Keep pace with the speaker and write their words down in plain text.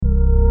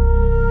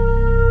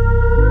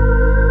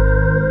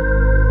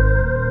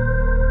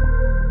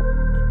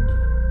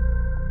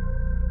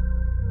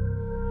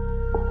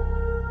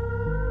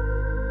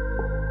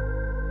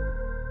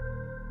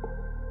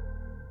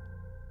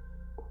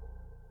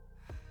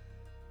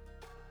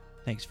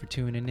Thanks for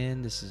tuning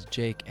in. This is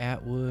Jake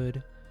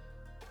Atwood,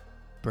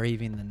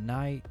 Braving the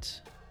Night,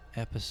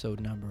 episode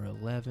number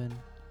 11.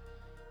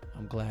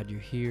 I'm glad you're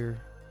here,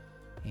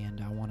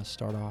 and I want to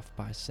start off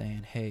by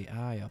saying, hey,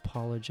 I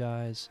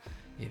apologize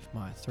if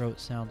my throat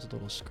sounds a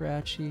little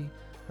scratchy,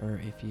 or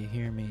if you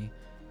hear me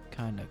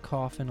kind of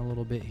coughing a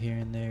little bit here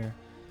and there.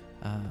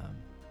 I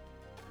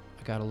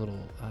got a little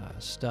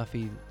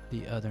stuffy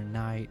the other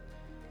night,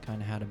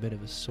 kind of had a bit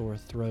of a sore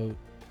throat.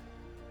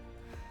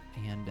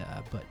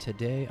 But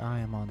today I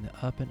am on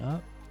the up and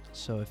up,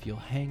 so if you'll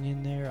hang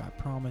in there, I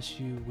promise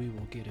you we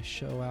will get a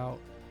show out.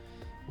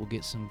 We'll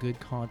get some good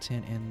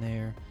content in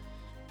there,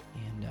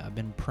 and I've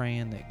been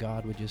praying that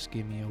God would just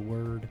give me a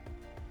word,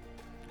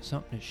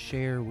 something to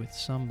share with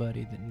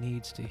somebody that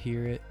needs to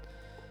hear it,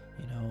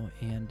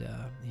 and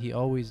He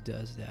always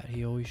does that.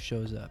 He always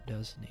shows up,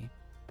 doesn't He?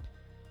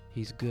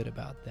 He's good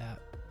about that.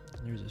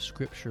 And there's a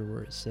scripture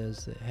where it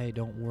says that, hey,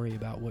 don't worry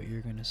about what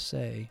you're going to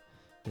say,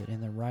 that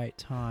in the right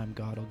time,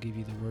 God will give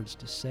you the words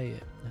to say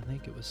it. I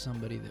think it was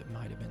somebody that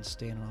might have been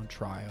standing on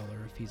trial,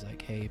 or if He's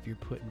like, hey, if you're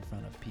put in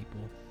front of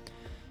people.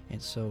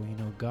 And so,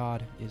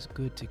 God is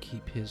good to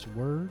keep His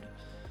word,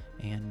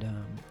 and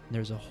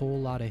there's a whole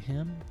lot of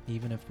Him,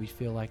 even if we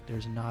feel like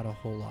there's not a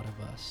whole lot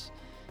of us,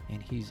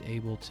 and He's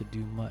able to do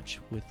much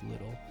with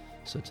little.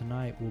 So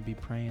tonight, we'll be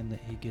praying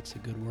that He gets a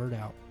good word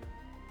out.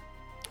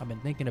 I've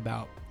been thinking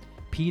about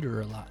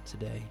Peter a lot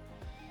today,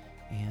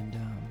 and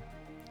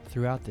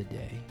throughout the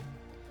day.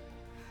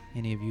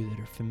 Any of you that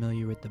are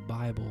familiar with the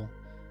Bible,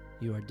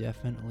 you are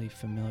definitely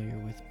familiar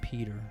with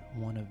Peter,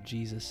 one of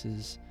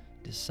Jesus's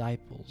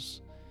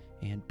disciples.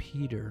 And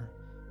Peter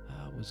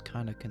was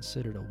kind of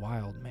considered a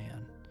wild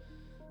man.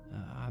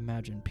 I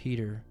imagine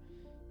Peter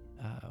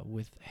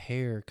with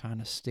hair kind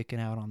of sticking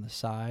out on the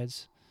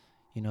sides.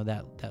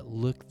 That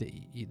look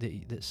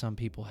that some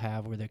people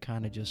have where they're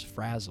kind of just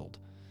frazzled.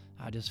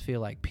 I just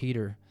feel like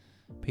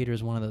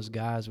Peter's one of those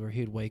guys where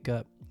he'd wake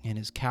up and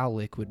his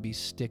cowlick would be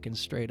sticking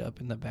straight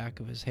up in the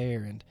back of his hair,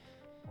 and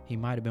he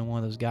might have been one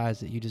of those guys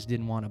that you just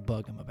didn't want to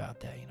bug him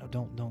about that.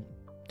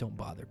 Don't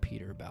bother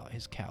Peter about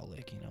his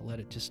cowlick.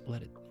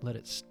 Let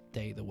it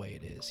stay the way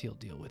it is. He'll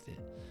deal with it.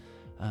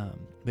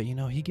 But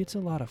he gets a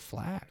lot of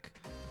flack.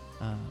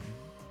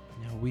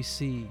 We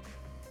see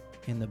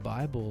in the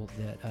Bible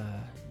that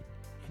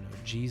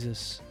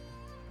Jesus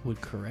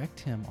would correct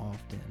him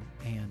often,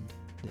 and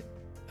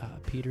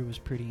that Peter was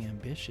pretty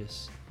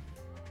ambitious.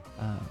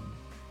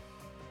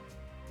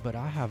 But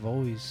I have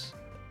always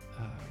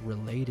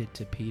related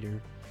to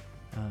Peter.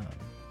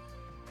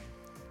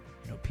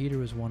 Peter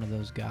was one of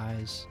those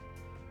guys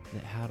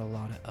that had a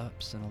lot of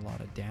ups and a lot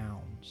of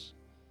downs,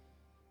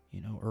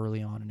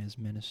 early on in his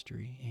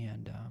ministry.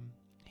 And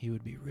he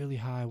would be really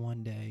high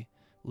one day,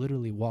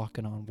 literally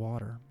walking on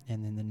water,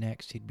 and then the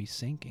next he'd be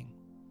sinking,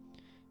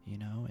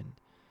 and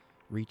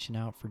reaching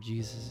out for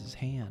Jesus'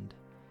 hand.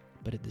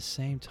 But at the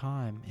same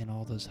time, in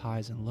all those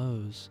highs and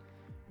lows,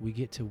 we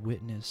get to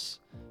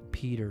witness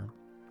Peter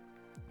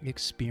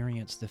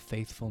experience the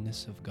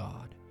faithfulness of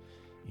God.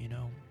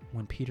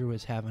 When Peter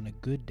was having a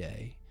good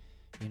day,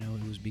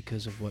 it was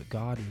because of what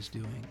God was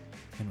doing.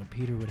 And when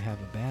Peter would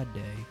have a bad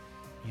day,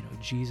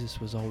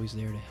 Jesus was always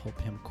there to help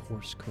him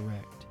course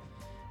correct.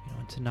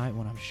 And tonight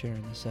when I'm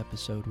sharing this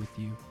episode with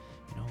you,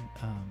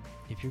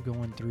 if you're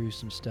going through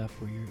some stuff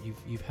where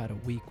you've had a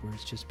week where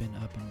it's just been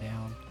up and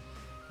down,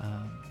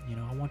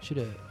 I want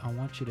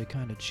you to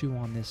kind of chew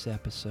on this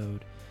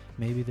episode.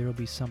 Maybe there'll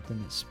be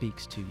something that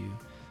speaks to you.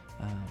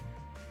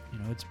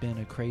 It's been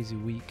a crazy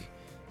week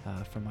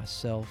for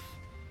myself.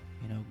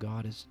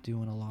 God is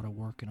doing a lot of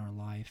work in our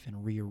life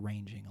and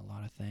rearranging a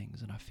lot of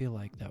things. And I feel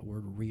like that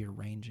word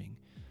rearranging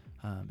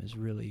is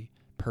really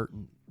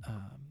pertinent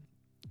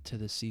to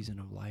the season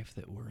of life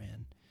that we're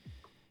in.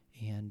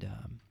 And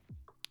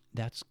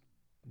that's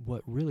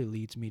what really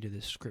leads me to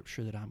this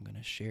scripture that I'm going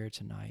to share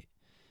tonight.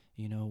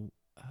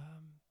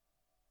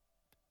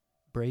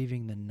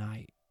 Braving the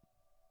night.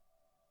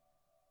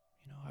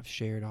 I've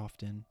shared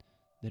often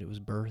that it was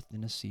birthed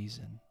in a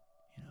season,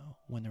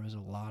 when there was a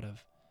lot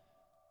of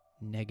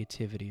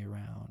negativity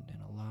around and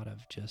a lot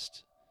of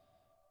just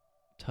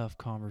tough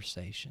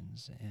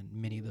conversations, and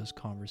many of those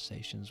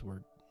conversations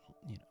were,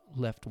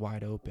 left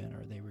wide open,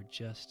 or they were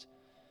just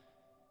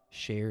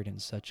shared in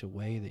such a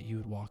way that you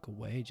would walk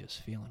away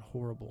just feeling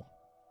horrible.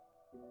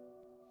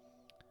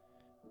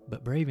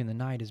 But Braving the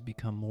Night has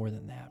become more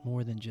than that,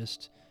 more than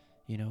just,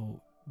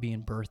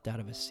 being birthed out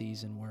of a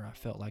season where I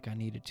felt like I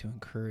needed to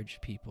encourage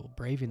people.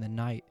 Braving the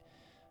Night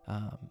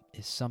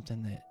is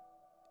something that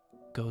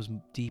goes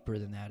deeper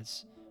than that.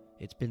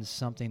 It's been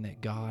something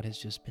that God has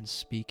just been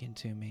speaking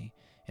to me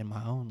in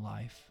my own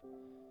life,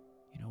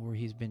 where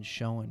He's been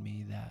showing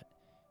me that,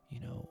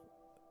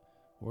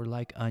 we're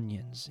like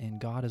onions, and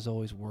God is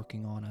always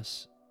working on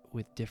us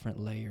with different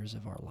layers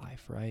of our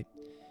life, right?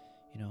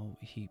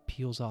 He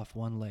peels off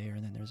one layer,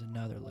 and then there's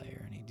another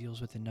layer, and He deals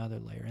with another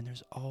layer, and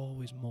there's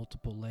always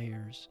multiple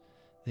layers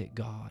that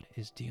God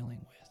is dealing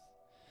with.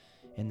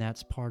 And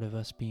that's part of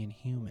us being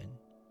human.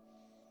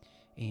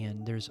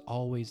 And there's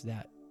always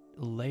that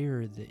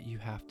layer that you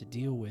have to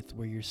deal with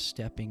where you're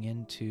stepping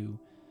into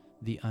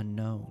the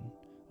unknown,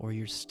 or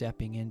you're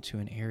stepping into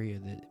an area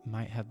that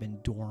might have been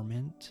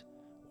dormant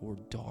or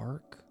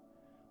dark,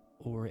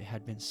 or it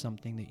had been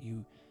something that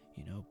you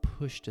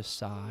pushed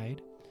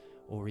aside,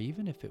 or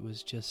even if it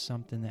was just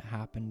something that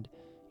happened,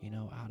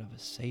 out of a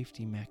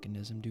safety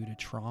mechanism due to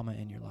trauma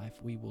in your life.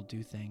 We will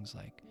do things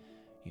like,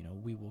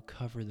 we will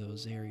cover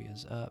those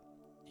areas up,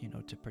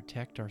 to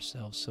protect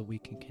ourselves so we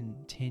can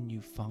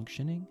continue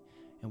functioning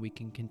and we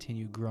can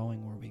continue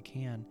growing where we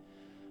can.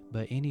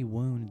 But any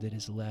wound that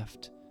is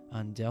left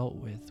undealt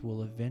with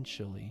will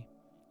eventually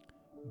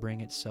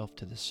bring itself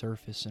to the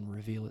surface and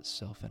reveal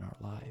itself in our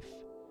life.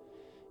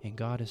 And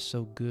God is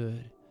so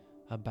good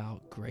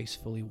about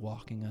gracefully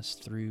walking us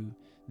through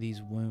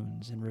these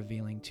wounds and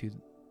revealing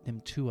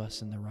them to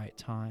us in the right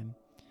time,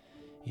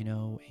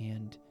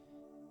 and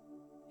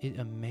it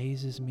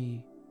amazes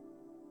me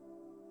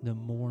the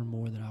more and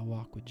more that I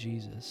walk with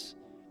Jesus,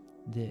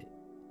 that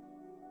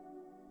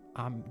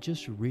I'm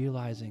just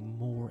realizing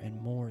more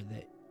and more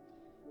that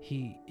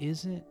He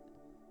isn't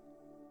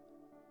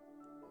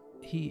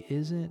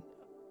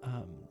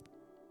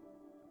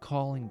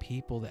calling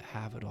people that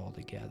have it all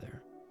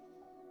together.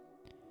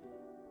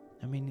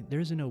 I mean,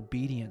 there's an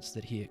obedience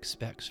that He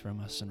expects from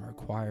us and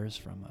requires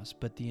from us,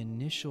 but the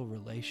initial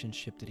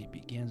relationship that He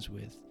begins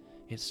with,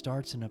 it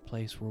starts in a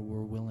place where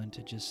we're willing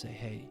to just say,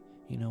 hey,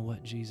 you know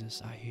what,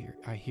 Jesus,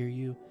 I hear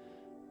you.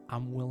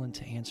 I'm willing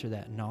to answer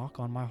that knock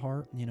on my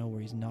heart,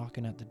 where He's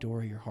knocking at the door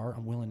of your heart.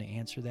 I'm willing to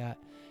answer that,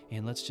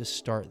 and let's just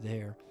start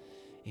there.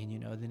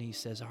 And, then He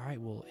says, all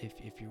right, well,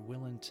 if you're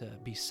willing to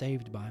be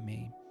saved by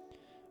me,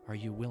 are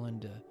you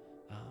willing to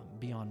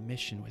be on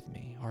mission with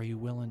me? Are you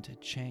willing to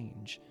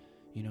change?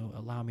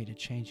 Allow me to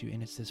change you.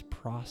 And it's this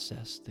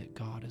process that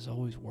God is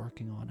always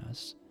working on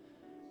us.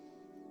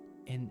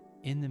 And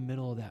in the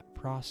middle of that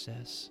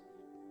process,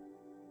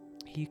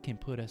 He can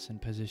put us in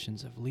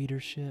positions of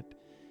leadership.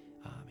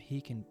 He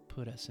can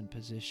put us in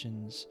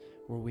positions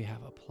where we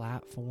have a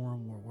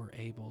platform, where we're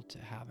able to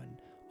have an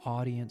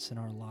audience in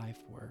our life,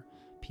 where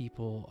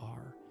people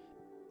are,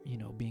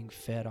 being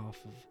fed off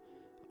of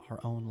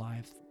our own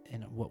life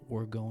and what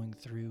we're going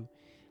through.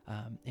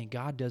 And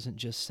God doesn't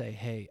just say,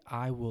 hey,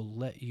 I will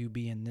let you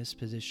be in this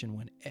position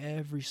when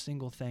every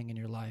single thing in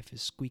your life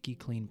is squeaky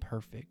clean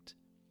perfect.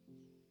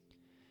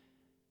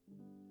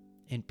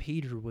 And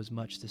Peter was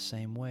much the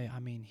same way. I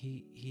mean,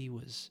 he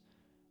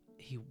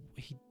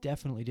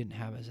definitely didn't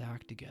have his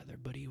act together,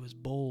 but he was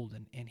bold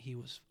and he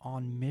was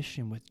on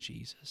mission with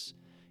Jesus.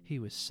 He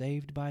was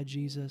saved by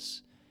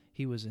Jesus.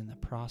 He was in the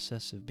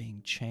process of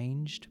being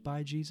changed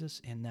by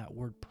Jesus. And that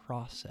word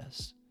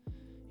process,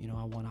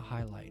 I want to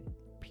highlight.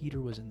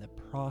 Peter was in the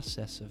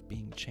process of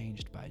being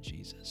changed by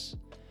Jesus,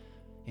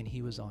 and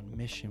he was on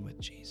mission with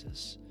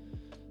Jesus.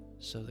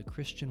 So the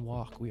Christian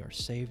walk, we are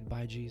saved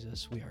by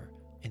Jesus. We are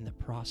in the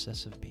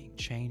process of being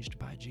changed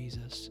by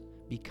Jesus,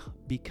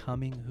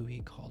 becoming who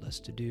He called us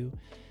to do,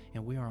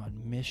 and we are on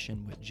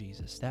mission with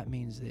Jesus. That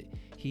means that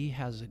He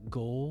has a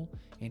goal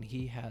and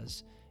He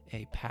has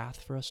a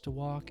path for us to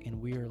walk,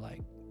 and we are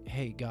like,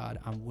 hey, God,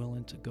 I'm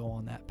willing to go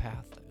on that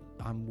path.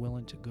 I'm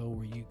willing to go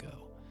where you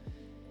go.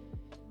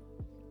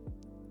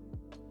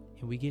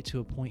 And we get to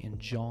a point in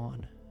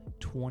John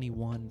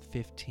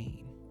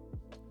 21:15.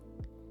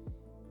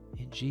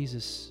 And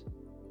Jesus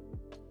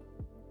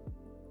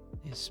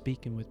is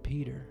speaking with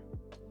Peter.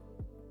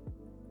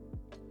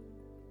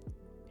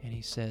 And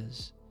He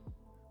says,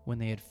 when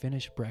they had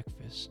finished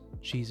breakfast,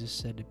 Jesus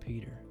said to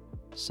Peter,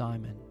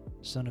 Simon,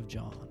 son of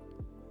John,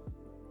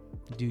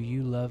 do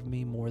you love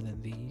me more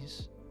than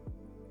these?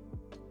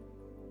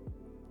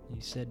 And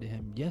he said to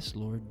him, yes,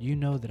 Lord, you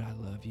know that I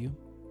love you.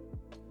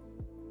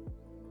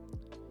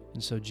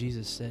 And so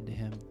Jesus said to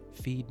him,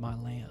 feed my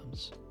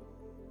lambs.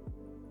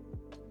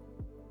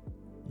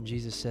 And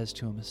Jesus says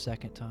to him a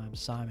second time,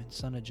 Simon,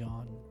 son of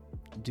John,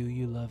 do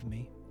you love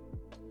me?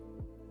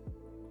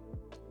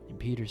 And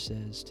Peter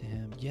says to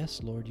him,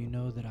 yes, Lord, you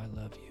know that I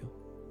love you.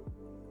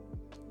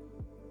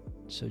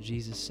 So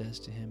Jesus says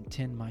to him,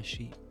 tend my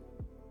sheep.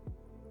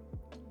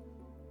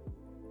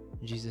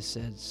 And Jesus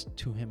says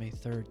to him a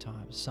third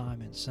time,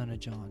 Simon, son of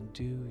John,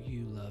 do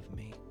you love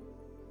me?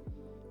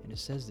 And it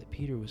says that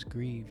Peter was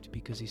grieved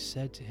because he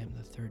said to him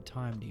the third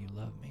time, do you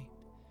love me?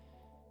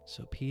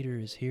 So Peter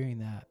is hearing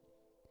that.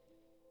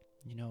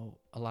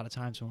 A lot of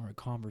times when we're in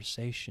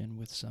conversation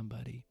with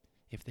somebody,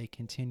 if they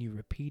continue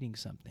repeating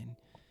something,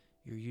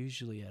 you're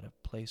usually at a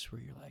place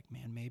where you're like,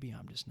 man, maybe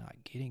I'm just not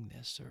getting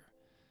this, or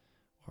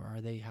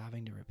are they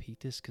having to repeat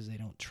this because they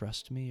don't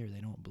trust me or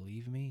they don't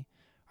believe me?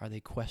 Are they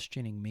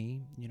questioning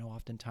me?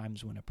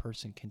 Oftentimes when a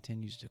person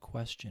continues to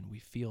question, we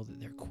feel that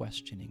they're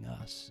questioning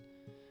us,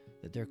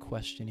 that they're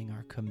questioning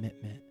our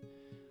commitment,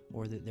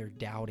 or that they're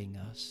doubting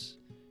us.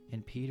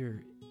 And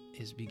Peter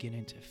is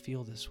beginning to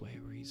feel this way,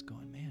 where he's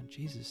going, man,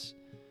 Jesus,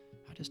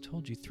 I just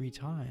told you 3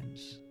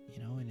 times,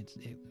 and it's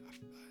like,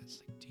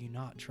 do you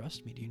not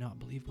trust me? Do you not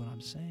believe what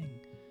I'm saying?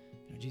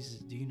 Jesus,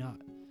 can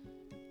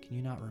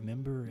you not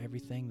remember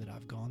everything that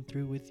I've gone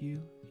through with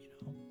you?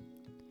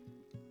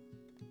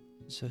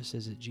 So it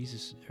says that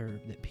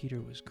that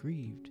Peter was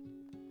grieved.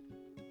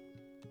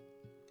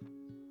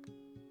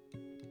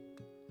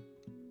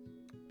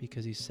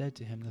 Because he said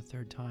to him the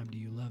third time, "Do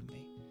you love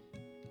me?"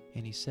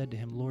 And he said to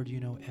him, "Lord, you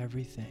know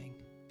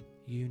everything.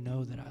 You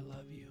know that I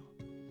love you."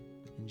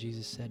 And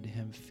Jesus said to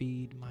him,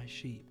 "Feed my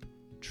sheep.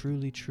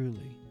 Truly,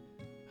 truly,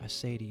 I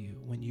say to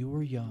you, when you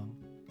were young,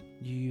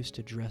 you used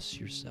to dress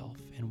yourself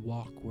and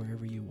walk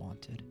wherever you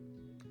wanted.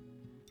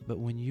 But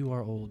when you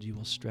are old, you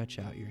will stretch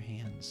out your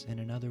hands, and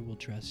another will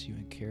dress you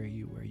and carry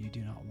you where you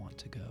do not want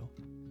to go."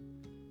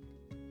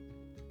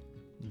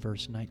 In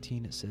verse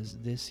 19 it says,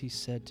 "This he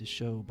said to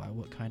show by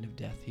what kind of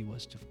death he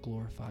was to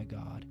glorify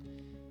God.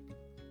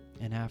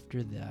 And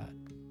after that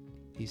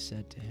he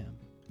said to him,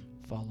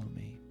 'Follow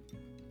me.'"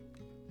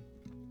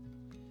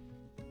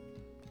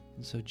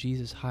 And so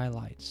Jesus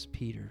highlights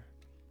Peter.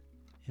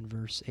 In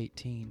verse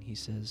 18 he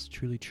says,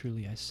 "Truly,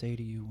 truly, I say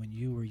to you, when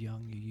you were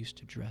young, you used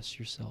to dress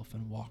yourself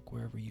and walk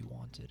wherever you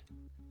wanted."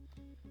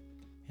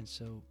 And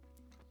so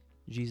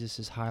Jesus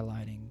is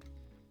highlighting,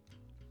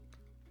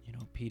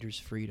 Peter's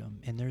freedom.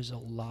 And there's a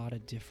lot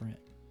of different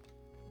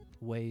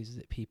ways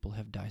that people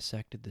have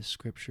dissected this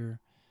scripture.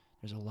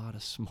 There's a lot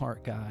of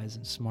smart guys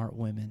and smart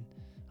women,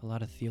 a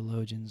lot of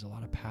theologians, a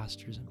lot of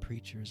pastors and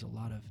preachers, a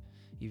lot of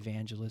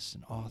evangelists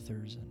and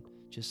authors, and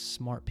just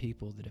smart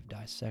people that have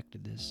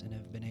dissected this and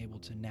have been able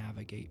to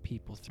navigate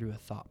people through a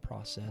thought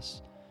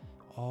process,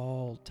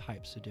 all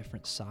types of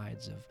different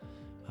sides of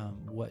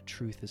what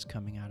truth is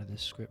coming out of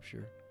this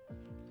scripture.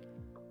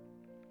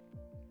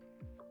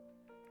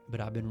 But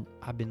I've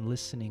been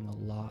listening a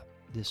lot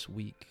this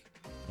week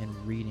and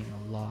reading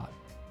a lot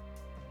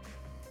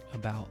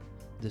about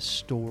the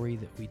story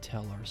that we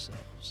tell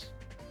ourselves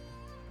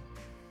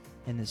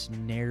and this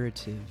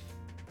narrative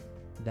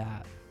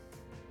that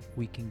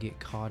we can get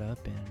caught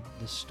up in,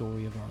 the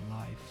story of our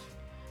life,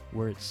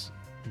 where it's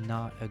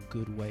not a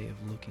good way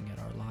of looking at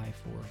our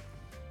life. Or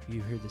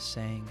you hear the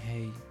saying,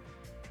 "Hey,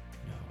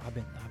 I've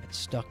been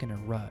stuck in a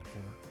rut,"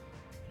 or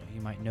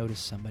you might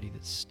notice somebody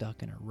that's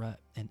stuck in a rut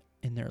and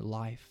in their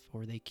life,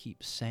 or they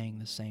keep saying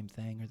the same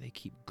thing, or they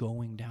keep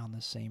going down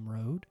the same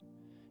road.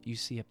 You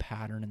see a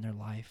pattern in their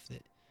life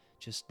that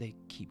just they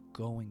keep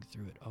going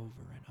through it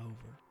over and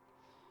over.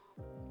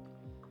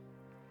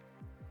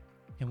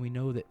 And we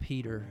know that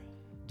Peter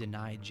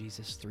denied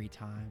Jesus 3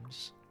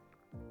 times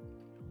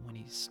when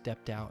he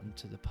stepped out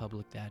into the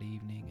public that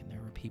evening, and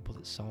there were people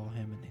that saw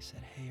him and they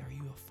said, "Hey, are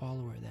you a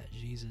follower of that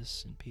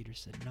Jesus?" And Peter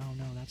said,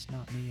 No, that's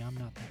not me. I'm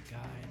not that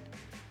guy." And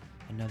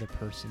another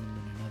person, and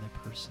then another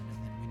person,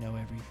 and then we know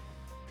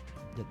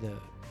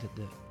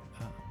the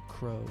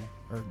crow,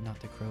 or not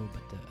the crow,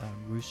 but the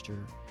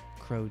rooster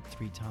crowed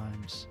 3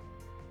 times.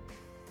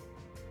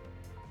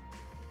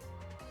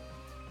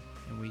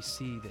 And we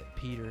see that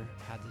Peter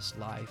had this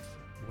life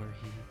where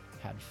he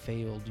had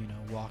failed,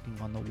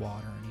 walking on the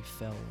water, and he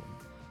fell and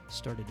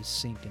started to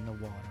sink in the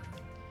water.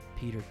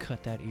 Peter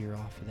cut that ear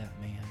off of that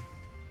man,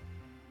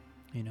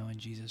 and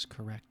Jesus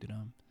corrected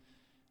him.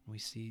 We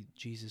see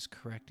Jesus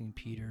correcting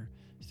Peter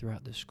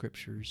throughout the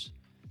scriptures.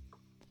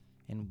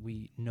 And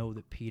we know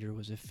that Peter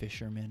was a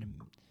fisherman.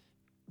 And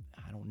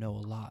I don't know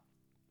a lot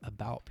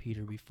about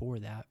Peter before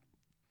that.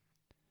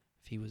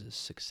 If he was a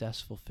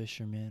successful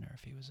fisherman, or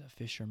if he was a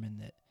fisherman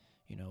that,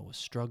 was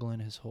struggling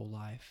his whole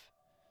life.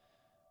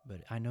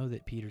 But I know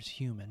that Peter's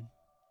human.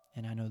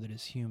 And I know that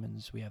as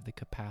humans, we have the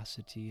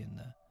capacity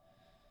and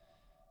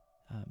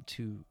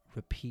to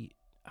repeat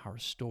our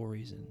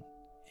stories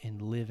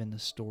and live in the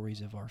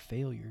stories of our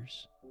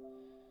failures.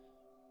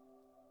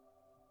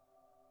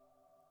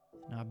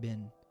 And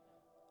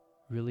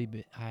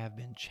I have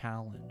been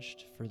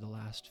challenged for the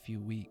last few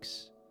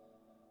weeks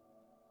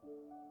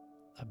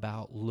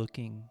about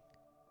looking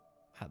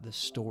at the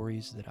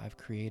stories that I've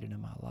created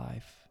in my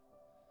life,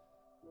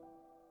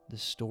 the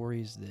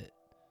stories that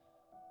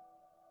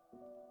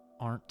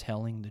aren't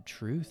telling the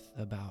truth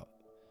about,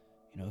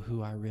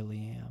 who I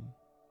really am.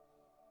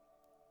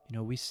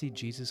 We see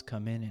Jesus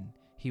come in, and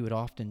he would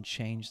often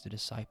change the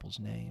disciples'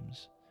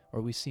 names.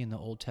 Or we see in the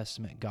Old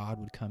Testament, God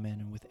would come in,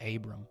 and with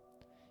Abram,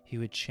 he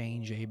would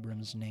change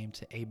Abram's name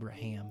to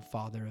Abraham,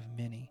 father of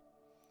many.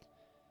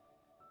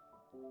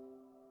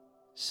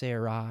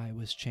 Sarai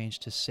was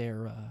changed to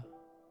Sarah.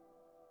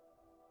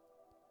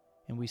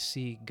 And we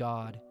see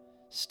God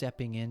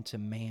stepping into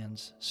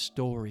man's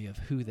story of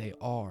who they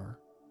are,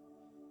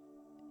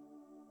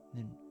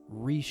 and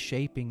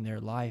reshaping their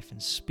life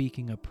and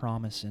speaking a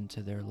promise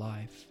into their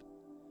life.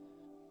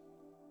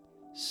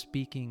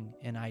 Speaking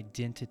an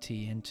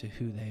identity into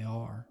who they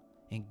are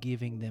and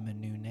giving them a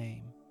new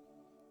name.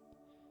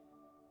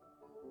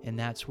 And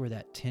that's where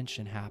that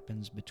tension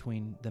happens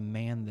between the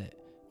man that,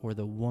 or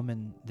the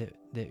woman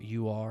that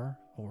you are,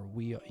 or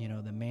we,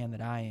 the man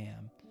that I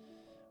am,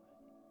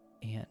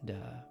 and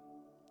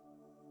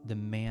the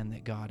man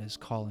that God is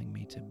calling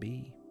me to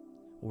be.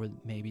 Or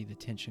maybe the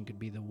tension could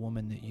be the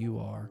woman that you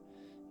are,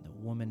 the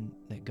woman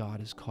that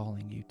God is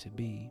calling you to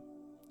be.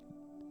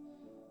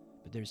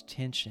 But there's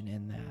tension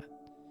in that.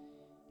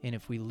 And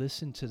if we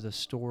listen to the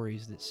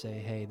stories that say,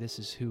 "Hey, this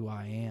is who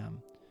I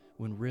am,"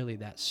 when really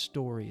that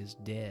story is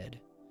dead.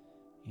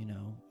 You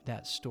know,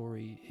 that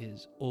story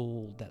is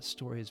old. That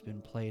story has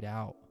been played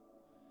out.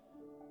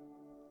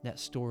 That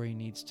story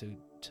needs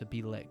to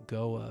be let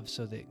go of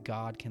so that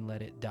God can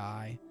let it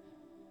die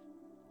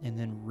and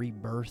then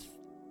rebirth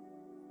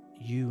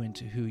you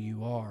into who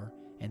you are,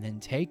 and then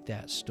take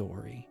that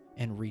story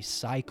and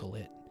recycle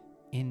it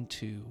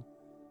into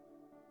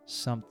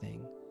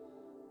something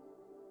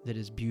that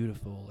is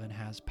beautiful and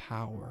has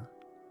power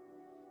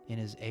and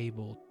is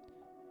able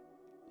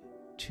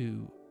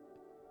to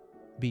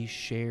be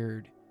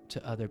shared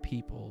to other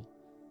people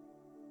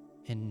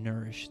and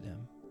nourish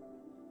them.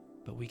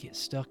 But we get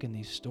stuck in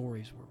these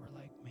stories where we're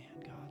like,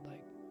 man, God,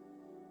 like,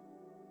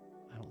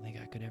 I don't think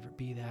I could ever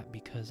be that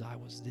because I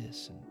was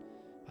this and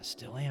I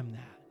still am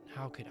that.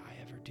 How could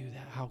I ever do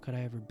that? How could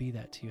I ever be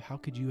that to you? How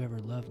could you ever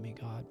love me,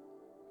 God?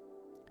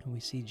 And we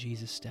see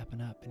Jesus stepping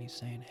up and he's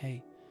saying,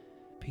 hey,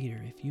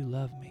 Peter, if you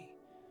love me,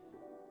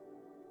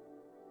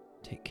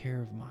 take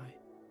care of my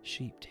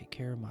sheep, take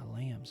care of my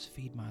lambs,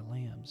 feed my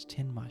lambs,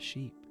 tend my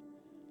sheep.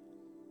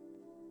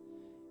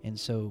 And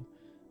so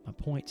my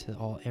point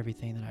to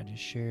everything that I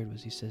just shared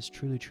was, he says,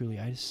 truly, truly,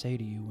 I just say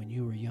to you, when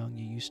you were young,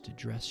 you used to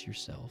dress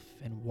yourself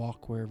and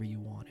walk wherever you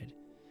wanted.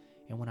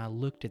 And when I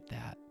looked at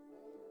that,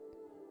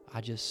 I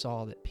just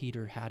saw that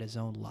Peter had his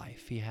own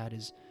life. He had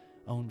his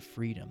own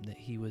freedom, that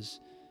he was,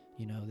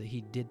 that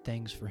he did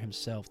things for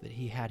himself, that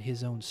he had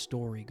his own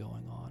story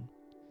going on.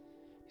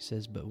 He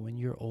says, but when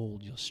you're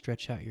old, you'll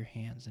stretch out your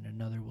hands and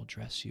another will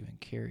dress you and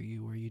carry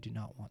you where you do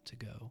not want to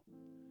go.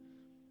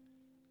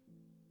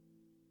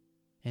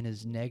 And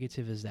as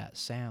negative as that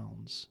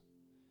sounds,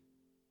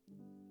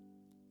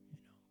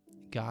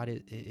 God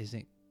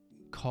isn't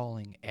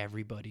calling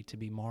everybody to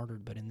be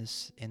martyred, but in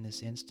this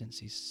instance,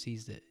 he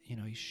sees that,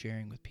 he's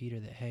sharing with Peter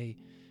that, hey,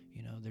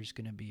 there's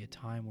going to be a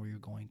time where you're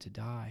going to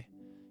die,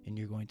 and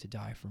you're going to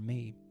die for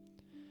me.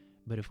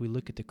 But if we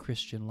look at the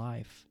Christian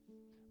life,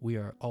 we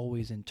are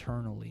always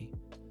internally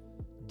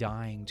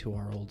dying to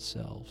our old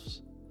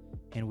selves,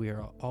 and we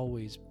are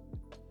always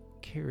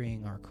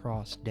carrying our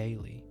cross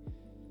daily,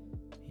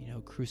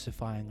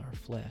 crucifying our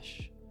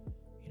flesh,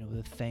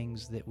 the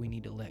things that we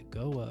need to let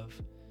go of.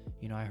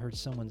 I heard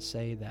someone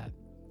say that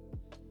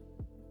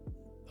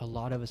a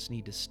lot of us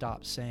need to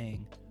stop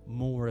saying,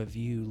 more of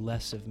you,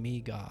 less of me,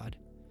 God,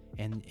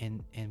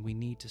 and we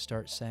need to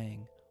start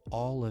saying,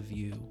 all of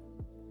you,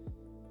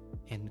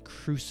 and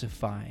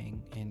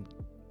crucifying and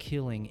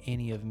killing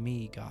any of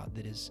me, God,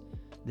 that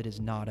is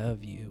not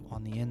of you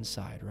on the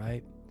inside,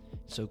 right?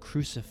 So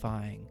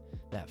crucifying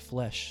that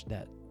flesh,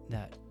 that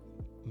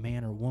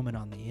man or woman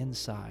on the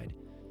inside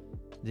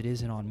that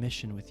isn't on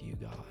mission with you,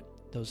 God.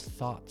 Those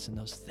thoughts and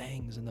those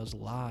things and those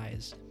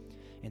lies.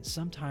 And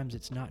sometimes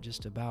it's not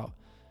just about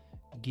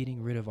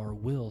getting rid of our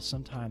will.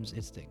 Sometimes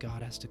it's that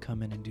God has to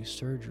come in and do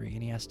surgery,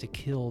 and he has to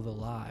kill the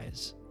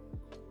lies.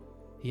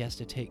 He has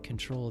to take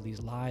control of these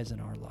lies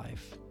in our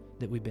life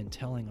that we've been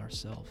telling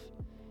ourselves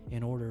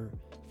in order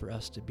for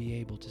us to be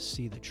able to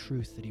see the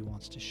truth that he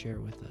wants to share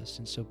with us.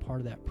 And so part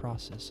of that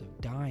process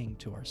of dying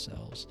to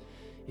ourselves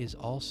is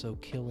also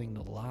killing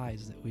the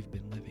lies that we've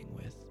been living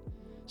with.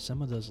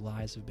 Some of those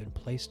lies have been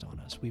placed on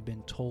us. We've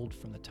been told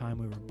from the time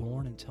we were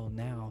born until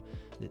now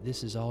that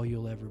this is all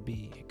you'll ever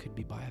be. It could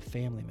be by a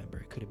family member.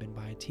 It could have been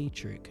by a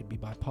teacher. It could be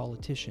by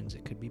politicians.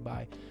 It could be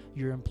by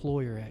your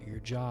employer at your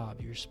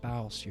job, your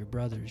spouse, your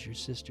brothers, your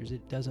sisters.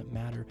 It doesn't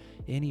matter.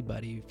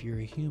 Anybody, if you're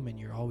a human,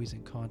 you're always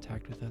in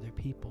contact with other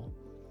people.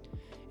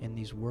 And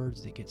these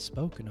words that get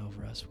spoken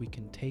over us, we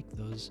can take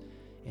those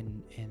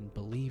and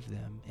believe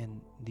them.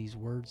 And these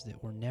words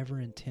that were never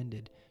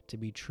intended to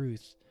be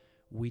truth,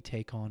 we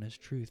take on as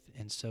truth.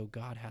 And so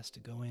God has to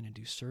go in and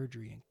do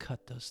surgery and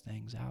cut those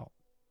things out.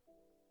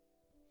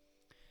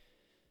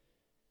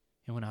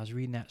 And when I was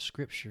reading that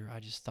scripture, I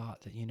just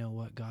thought that, you know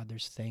what, God,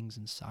 there's things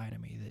inside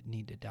of me that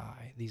need to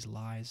die. These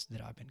lies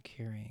that I've been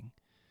carrying,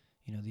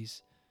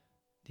 these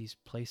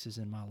places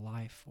in my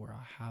life where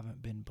I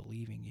haven't been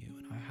believing you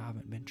and I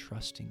haven't been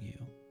trusting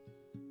you.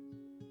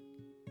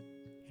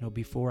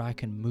 Before I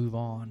can move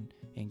on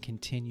and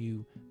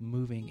continue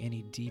moving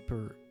any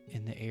deeper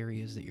in the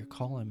areas that you're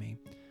calling me,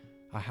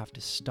 I have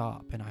to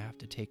stop and I have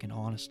to take an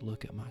honest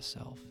look at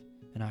myself.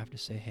 And I have to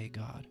say, hey,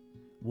 God,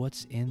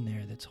 what's in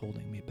there that's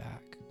holding me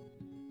back?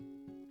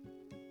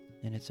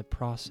 And it's a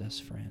process,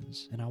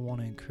 friends. And I want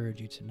to encourage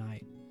you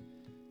tonight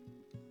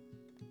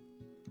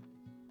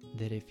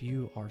that if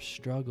you are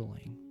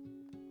struggling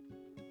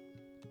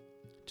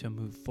to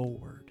move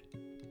forward,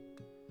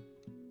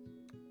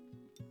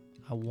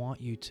 I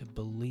want you to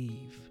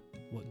believe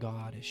what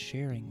God is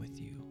sharing with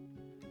you,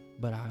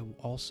 but I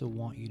also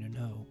want you to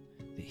know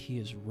that He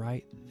is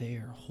right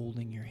there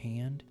holding your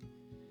hand.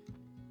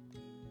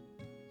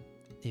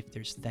 If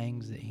there's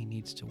things that He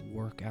needs to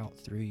work out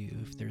through you,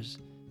 if there's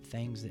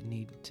things that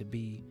need to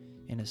be,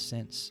 in a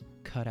sense,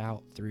 cut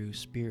out through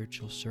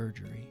spiritual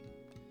surgery,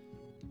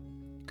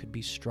 it could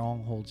be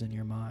strongholds in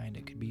your mind,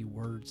 it could be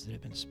words that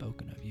have been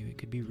spoken of you, it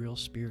could be real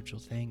spiritual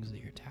things that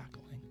you're tackling.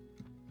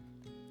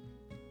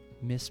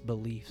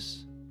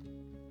 Misbeliefs.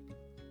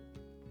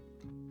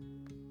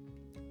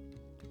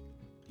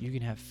 You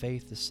can have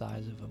faith the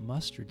size of a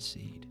mustard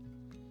seed,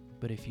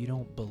 but if you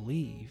don't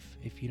believe,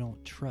 if you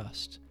don't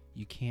trust,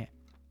 you can't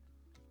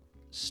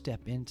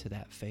step into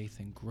that faith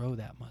and grow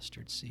that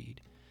mustard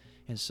seed.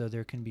 And so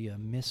there can be a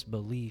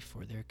misbelief,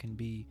 or there can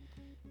be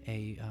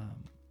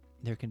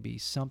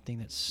something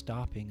that's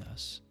stopping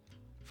us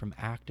from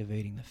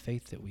activating the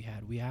faith that we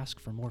had. We ask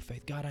for more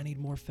faith. God, I need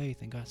more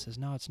faith. And God says,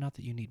 no, it's not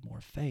that you need more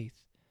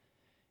faith.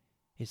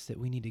 It's that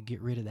we need to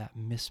get rid of that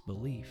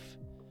misbelief.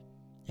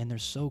 And they're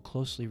so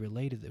closely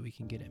related that we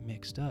can get it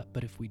mixed up.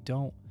 But if we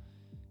don't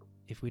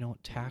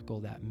tackle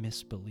that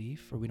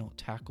misbelief, or we don't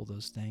tackle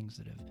those things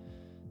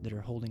that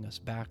are holding us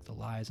back, the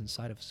lies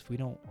inside of us, if we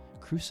don't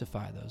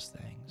crucify those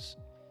things,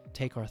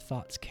 take our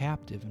thoughts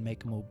captive and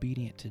make them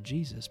obedient to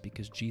Jesus,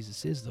 because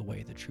Jesus is the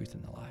way, the truth,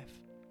 and the life.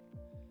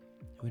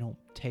 If we don't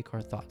take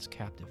our thoughts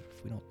captive,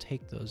 if we don't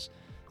take those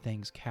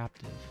things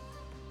captive,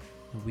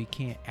 then we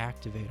can't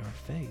activate our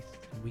faith,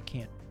 and we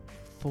can't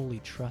fully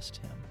trust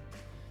him.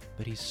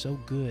 But he's so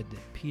good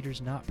that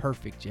Peter's not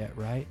perfect yet,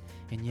 right?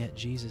 And yet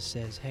Jesus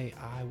says, hey,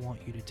 I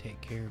want you to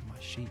take care of my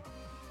sheep.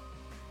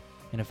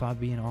 And if I'm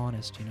being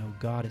honest,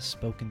 God has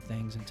spoken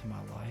things into my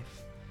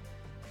life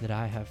that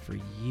I have for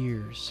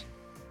years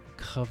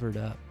covered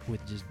up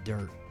with just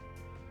dirt,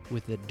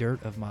 with the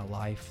dirt of my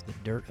life, the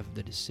dirt of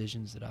the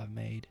decisions that I've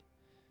made,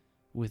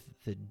 with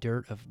the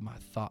dirt of my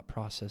thought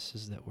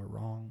processes that were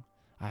wrong.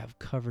 I have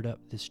covered up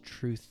this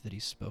truth that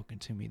he's spoken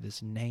to me,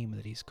 this name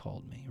that he's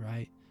called me,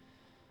 right?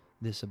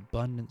 This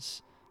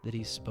abundance that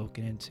he's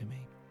spoken into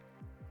me.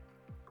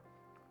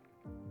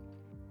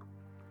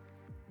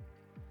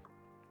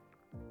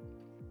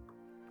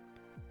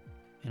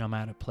 And I'm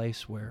at a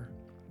place where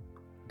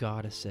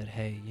God has said,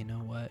 hey, you know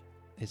what?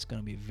 It's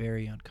going to be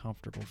very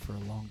uncomfortable for a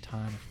long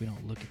time if we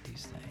don't look at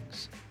these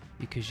things.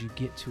 Because you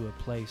get to a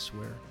place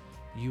where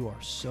you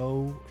are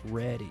so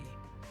ready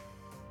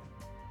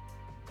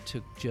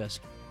to just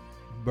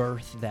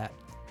birth that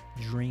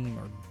dream,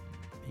 or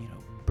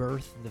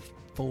birth the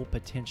full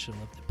potential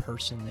of the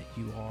person that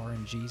you are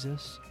in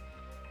Jesus,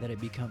 that it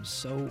becomes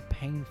so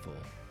painful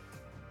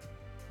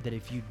that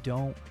if you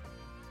don't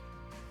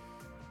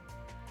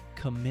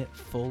commit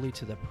fully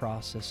to the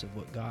process of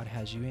what God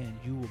has you in,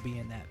 you will be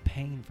in that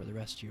pain for the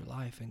rest of your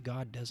life. And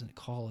God doesn't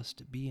call us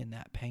to be in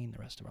that pain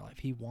the rest of our life.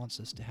 He wants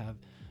us to have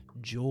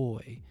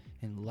joy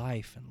in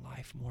life, and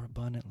life more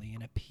abundantly,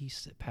 and a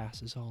peace that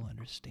passes all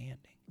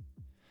understanding.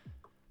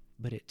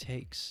 But it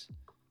takes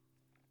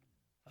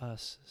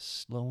us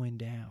slowing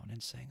down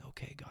and saying,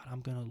 okay, God, I'm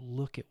going to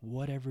look at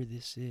whatever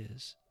this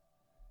is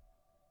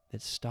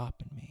that's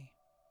stopping me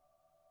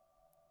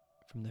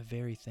from the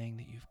very thing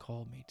that you've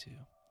called me to.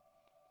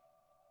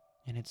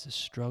 And it's a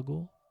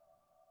struggle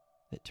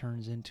that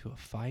turns into a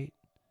fight,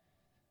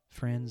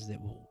 friends, that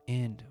will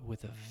end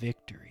with a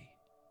victory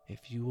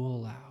if you will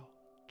allow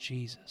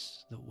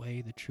Jesus, the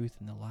way, the truth,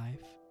 and the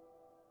life,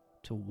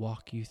 to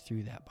walk you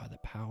through that by the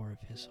power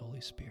of his Holy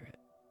Spirit.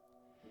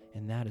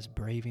 And that is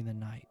braving the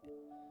night.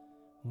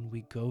 When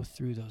we go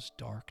through those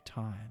dark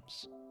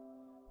times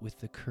with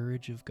the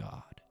courage of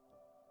God,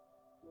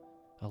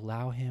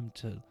 allow him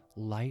to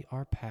light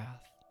our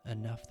path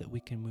enough that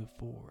we can move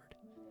forward.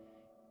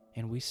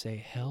 And we say,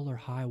 hell or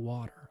high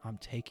water, I'm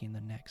taking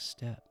the next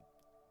step.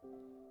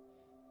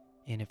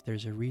 And if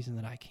there's a reason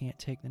that I can't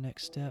take the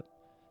next step,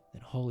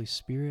 then Holy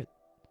Spirit,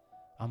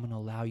 I'm going to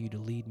allow you to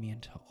lead me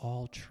into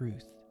all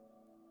truth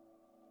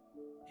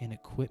and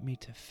equip me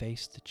to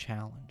face the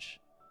challenge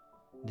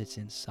that's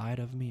inside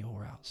of me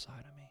or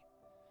outside of me.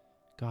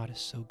 God is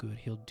so good.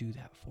 He'll do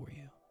that for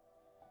you.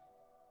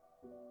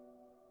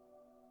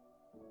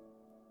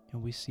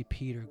 And we see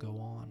Peter go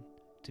on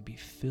to be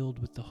filled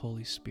with the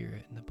Holy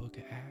Spirit in the book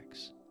of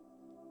Acts,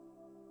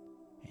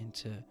 and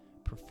to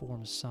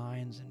perform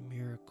signs and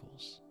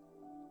miracles,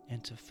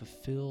 and to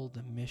fulfill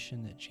the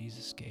mission that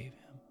Jesus gave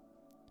him.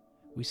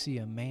 We see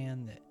a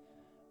man that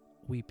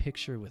we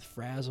picture with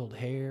frazzled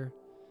hair,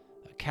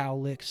 a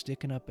cowlick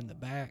sticking up in the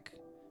back,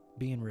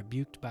 being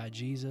rebuked by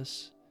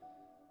Jesus.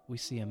 We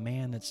see a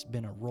man that's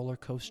been a roller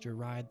coaster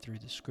ride through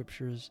the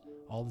scriptures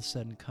all of a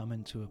sudden come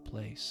into a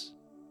place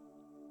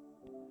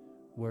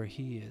where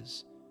he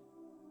is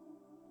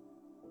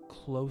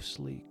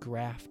closely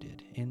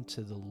grafted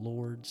into the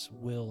Lord's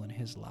will in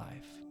his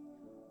life,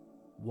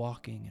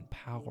 walking in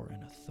power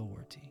and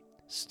authority.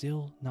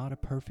 Still not a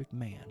perfect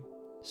man,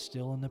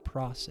 still in the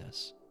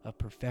process of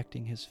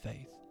perfecting his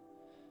faith,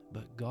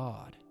 but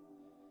God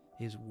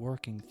is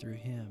working through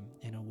him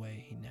in a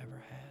way he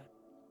never had.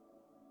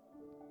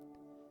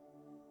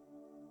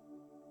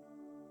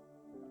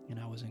 And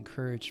I was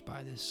encouraged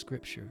by this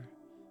scripture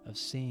of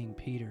seeing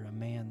Peter, a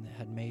man that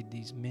had made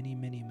these many,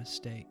 many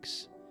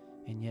mistakes,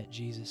 and yet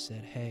Jesus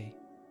said, hey,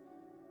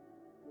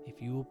 if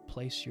you will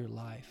place your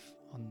life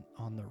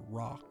on the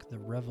rock, the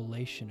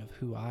revelation of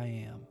who I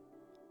am,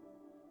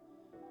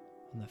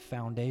 on the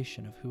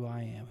foundation of who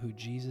I am, who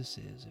Jesus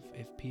is,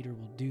 if Peter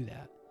will do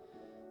that,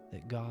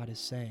 that God is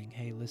saying,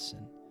 hey,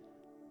 listen,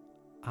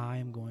 I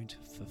am going to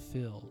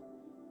fulfill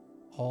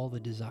all the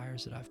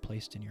desires that I've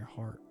placed in your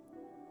heart.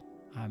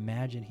 I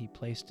imagine he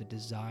placed a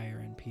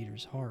desire in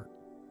Peter's heart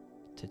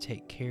to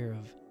take care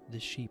of the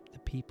sheep, the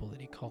people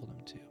that he called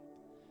him to.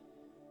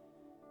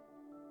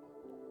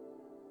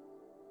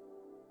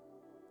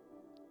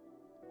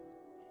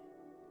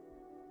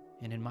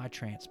 And in my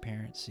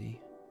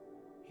transparency,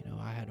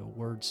 I had a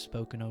word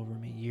spoken over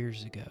me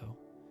years ago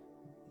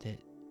that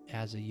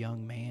as a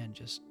young man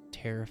just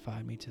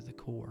terrified me to the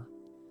core.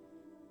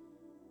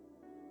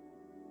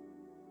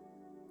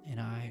 And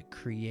I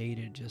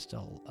created just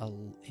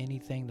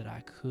anything that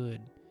I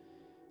could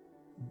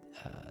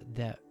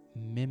that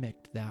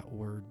mimicked that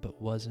word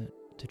but wasn't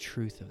the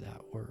truth of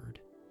that word.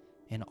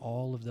 And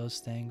all of those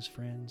things,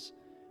 friends,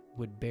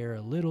 would bear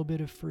a little bit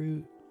of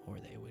fruit, or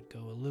they would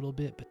go a little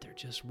bit, but there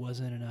just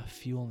wasn't enough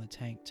fuel in the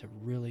tank to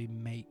really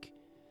make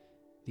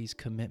these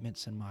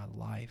commitments in my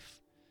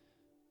life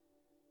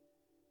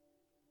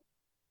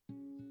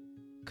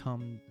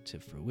come to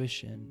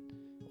fruition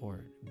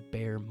or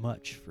bear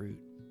much fruit.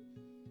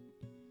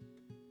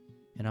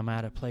 And I'm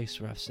at a place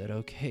where I've said,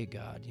 okay,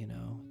 God,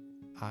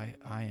 I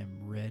am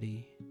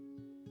ready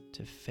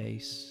to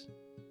face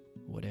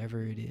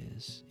whatever it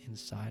is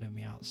inside of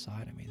me,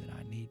 outside of me that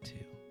I need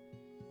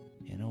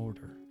to in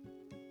order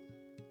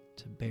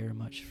to bear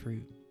much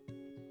fruit.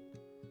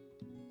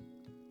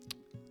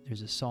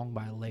 There's a song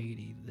by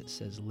Lady that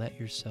says, let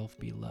yourself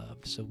be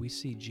loved. So we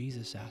see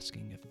Jesus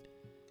asking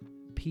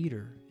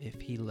Peter if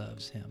he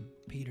loves him.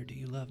 Peter, do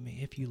you love me?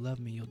 If you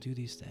love me, you'll do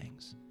these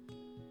things.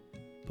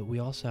 But we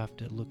also have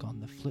to look on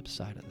the flip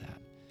side of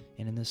that.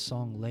 And in this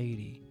song,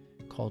 Lady,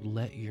 called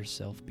Let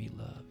Yourself Be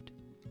Loved,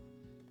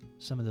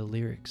 some of the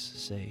lyrics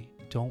say,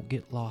 don't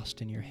get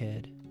lost in your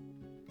head.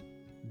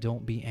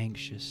 Don't be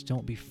anxious.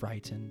 Don't be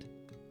frightened.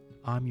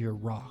 I'm your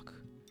rock.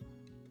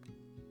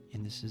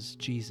 And this is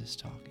Jesus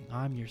talking.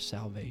 I'm your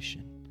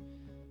salvation,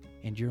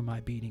 and you're my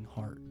beating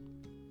heart.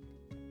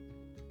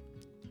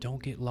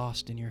 Don't get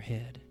lost in your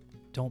head.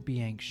 Don't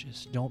be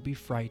anxious. Don't be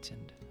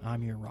frightened.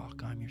 I'm your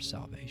rock. I'm your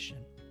salvation.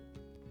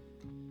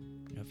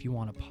 If you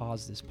want to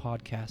pause this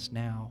podcast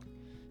now,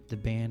 the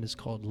band is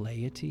called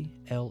Laity,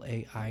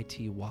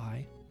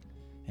 Laity,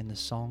 and the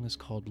song is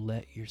called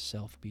Let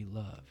Yourself Be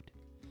Loved.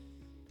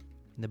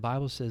 And the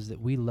Bible says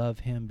that we love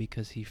him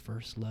because he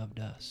first loved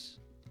us.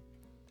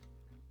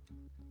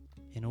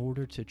 In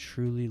order to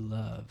truly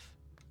love,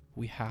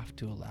 we have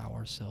to allow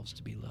ourselves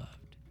to be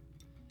loved.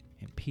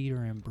 And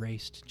Peter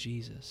embraced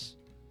Jesus,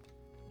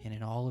 and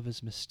in all of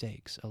his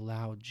mistakes,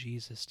 allowed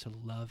Jesus to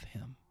love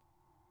him.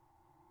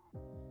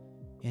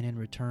 And in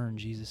return,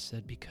 Jesus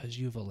said, because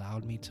you've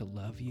allowed me to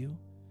love you,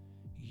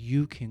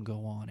 you can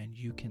go on and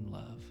you can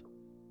love.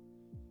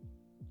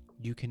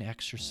 You can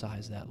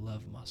exercise that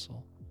love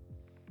muscle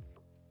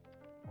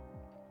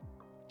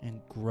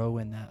and grow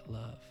in that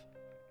love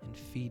and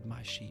feed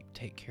my sheep,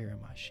 take care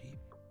of my sheep.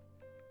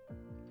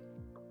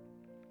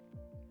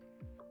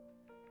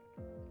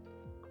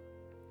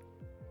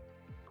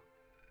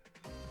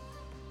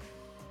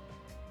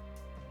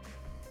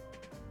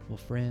 Well,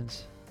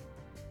 friends,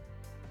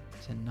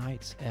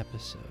 tonight's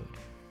episode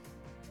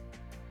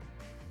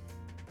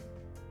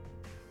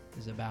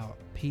is about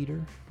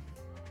Peter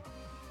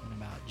and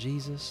about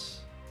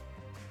Jesus.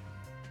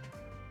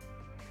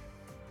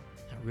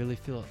 I really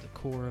feel at the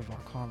core of our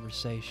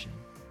conversation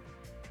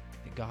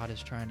that God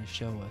is trying to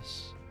show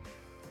us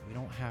that we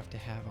don't have to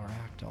have our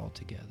act all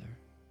together,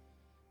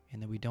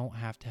 and that we don't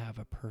have to have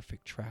a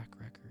perfect track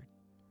record,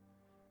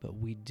 but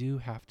we do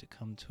have to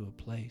come to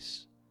a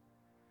place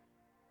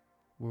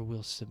where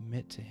we'll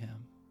submit to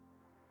him.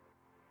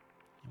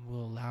 And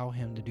we'll allow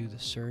him to do the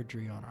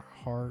surgery on our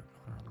heart,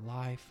 on our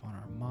life, on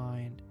our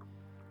mind,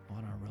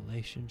 on our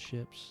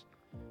relationships.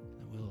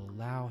 And we'll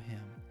allow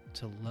him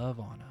to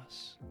love on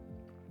us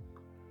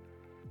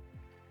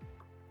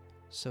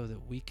so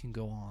that we can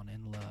go on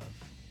and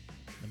love.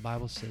 The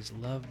Bible says,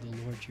 love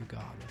the Lord your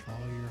God with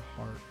all your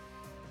heart,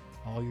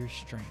 all your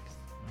strength,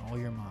 and all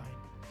your mind.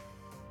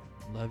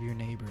 Love your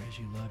neighbor as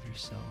you love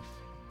yourself.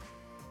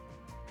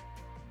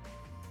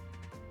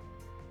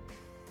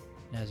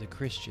 And as a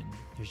Christian,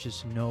 there's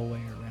just no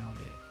way around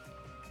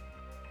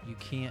it. You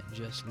can't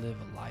just live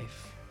a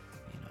life,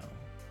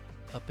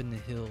 up in the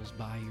hills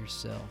by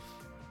yourself.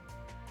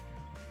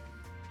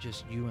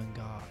 Just you and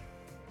God.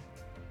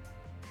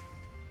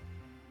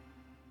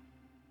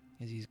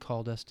 As he's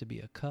called us to be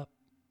a cup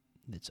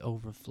that's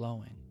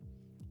overflowing.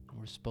 And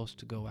we're supposed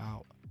to go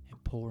out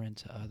and pour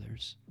into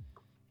others.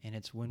 And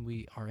it's when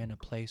we are in a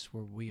place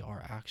where we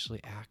are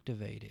actually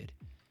activated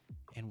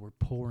and we're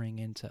pouring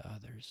into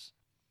others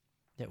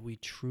that we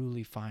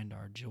truly find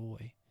our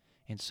joy.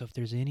 And so if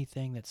there's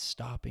anything that's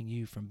stopping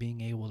you from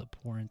being able to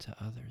pour into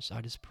others,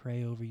 I just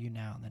pray over you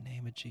now in the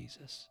name of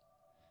Jesus,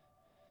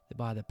 that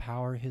by the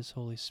power of his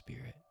Holy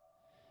Spirit,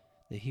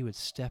 that he would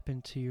step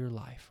into your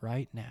life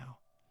right now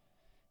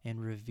and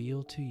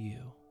reveal to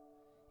you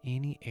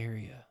any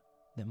area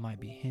that might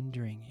be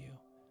hindering you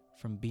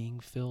from being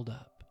filled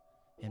up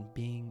and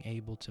being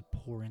able to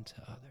pour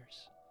into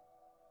others.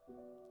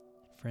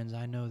 Friends,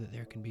 I know that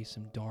there can be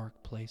some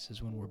dark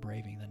places when we're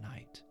braving the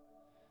night.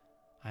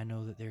 I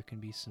know that there can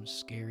be some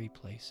scary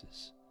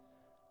places.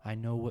 I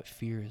know what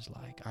fear is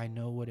like. I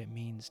know what it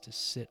means to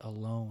sit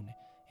alone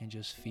and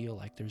just feel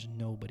like there's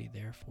nobody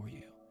there for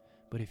you.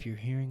 But if you're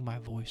hearing my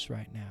voice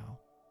right now,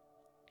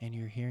 and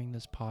you're hearing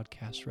this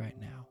podcast right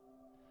now,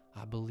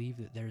 I believe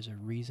that there's a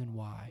reason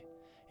why,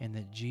 and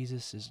that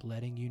Jesus is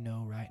letting you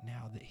know right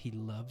now that he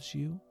loves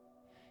you,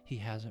 he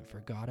hasn't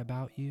forgot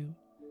about you,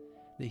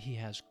 that he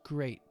has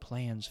great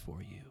plans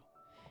for you,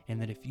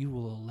 and that if you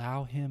will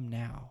allow him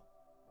now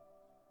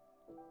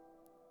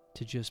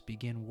to just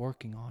begin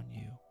working on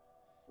you,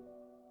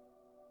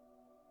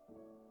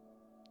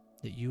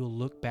 that you will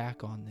look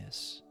back on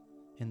this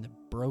in the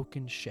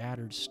broken,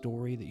 shattered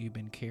story that you've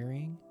been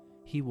carrying.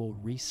 He will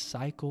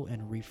recycle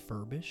and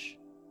refurbish,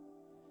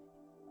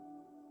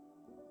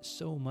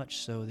 so much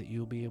so that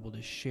you'll be able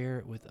to share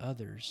it with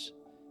others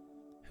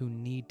who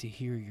need to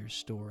hear your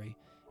story.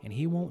 And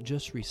he won't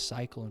just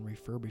recycle and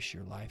refurbish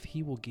your life.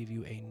 He will give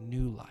you a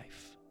new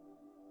life.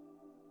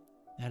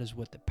 That is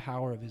what the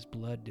power of his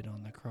blood did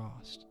on the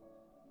cross.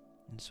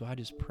 And so I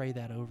just pray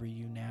that over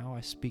you now.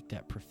 I speak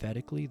that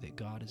prophetically, that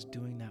God is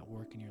doing that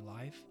work in your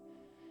life.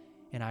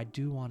 And I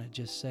do want to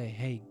just say,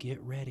 hey,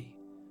 get ready.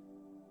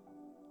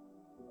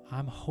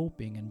 I'm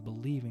hoping and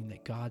believing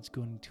that God's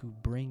going to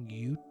bring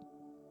you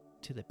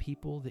to the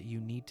people that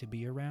you need to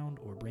be around,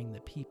 or bring the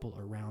people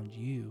around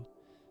you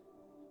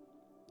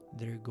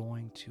that are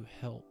going to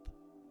help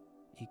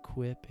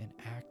equip and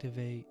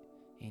activate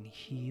and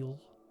heal.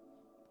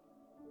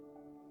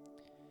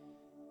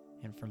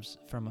 And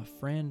from a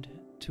friend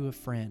to a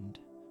friend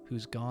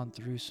who's gone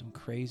through some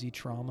crazy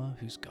trauma,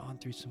 who's gone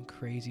through some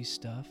crazy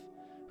stuff,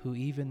 who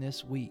even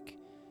this week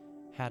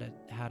had a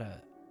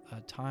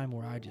time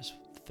where I just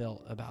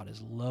felt about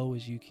as low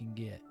as you can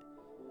get.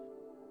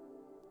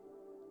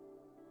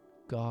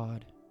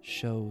 God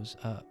shows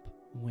up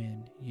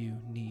when you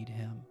need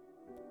him,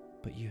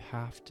 but you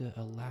have to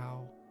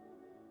allow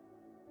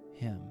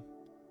him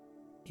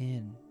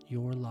in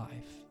your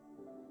life,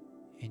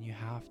 and you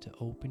have to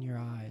open your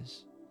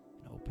eyes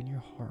and open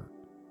your heart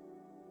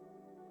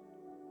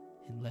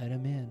and let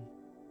him in.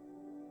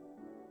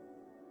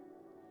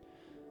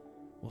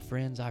 Well,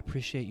 friends, I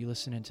appreciate you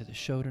listening to the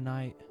show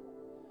tonight.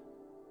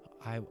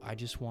 I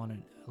just want to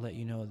let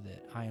you know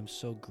that I am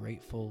so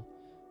grateful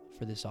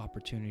for this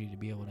opportunity to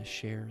be able to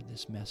share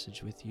this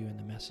message with you and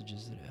the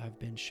messages that I've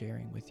been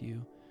sharing with you.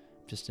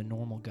 I'm just a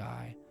normal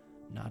guy.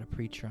 I'm not a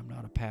preacher. I'm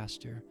not a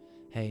pastor.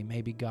 Hey,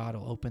 maybe God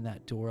will open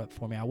that door up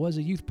for me. I was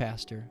a youth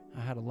pastor.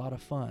 I had a lot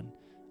of fun.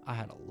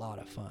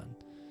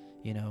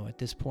 You know, at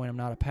this point, I'm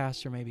not a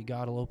pastor. Maybe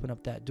God will open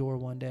up that door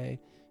one day.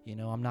 You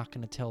know, I'm not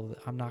going to tell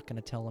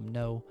him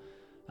no.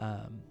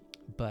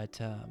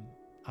 But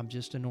I'm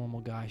just a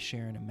normal guy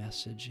sharing a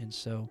message. And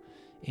so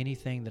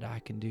anything that I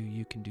can do,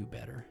 you can do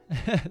better.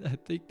 I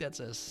think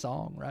that's a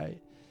song,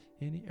 right?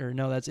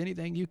 That's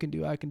anything you can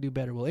do, I can do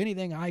better. Well,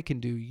 anything I can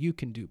do, you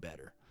can do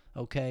better.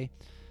 Okay?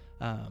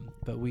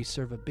 But we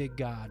serve a big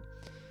God.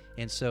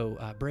 And so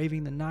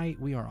Braving the Night,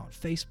 we are on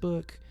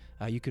Facebook.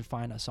 You can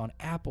find us on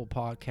Apple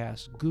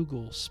Podcasts,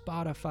 Google,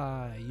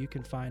 Spotify. You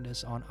can find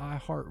us on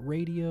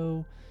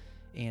iHeartRadio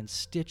and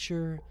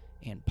Stitcher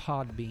and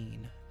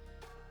Podbean.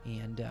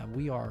 And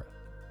we are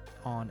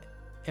on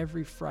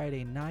every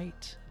Friday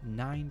night,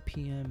 9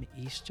 p.m.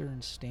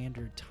 Eastern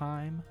Standard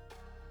Time.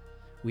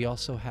 We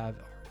also have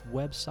our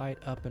website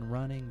up and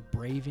running,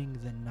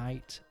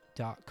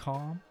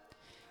 bravingthenight.com.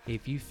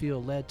 If you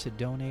feel led to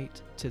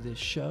donate to this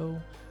show,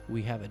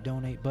 we have a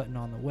donate button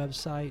on the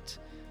website.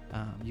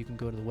 You can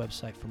go to the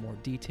website for more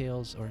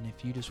details, and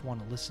if you just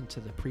want to listen to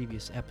the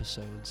previous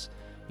episodes,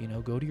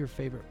 go to your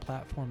favorite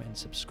platform and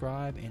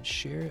subscribe and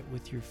share it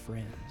with your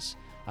friends.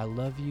 I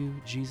love you.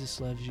 Jesus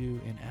loves you.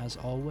 And as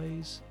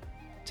always,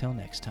 till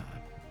next time.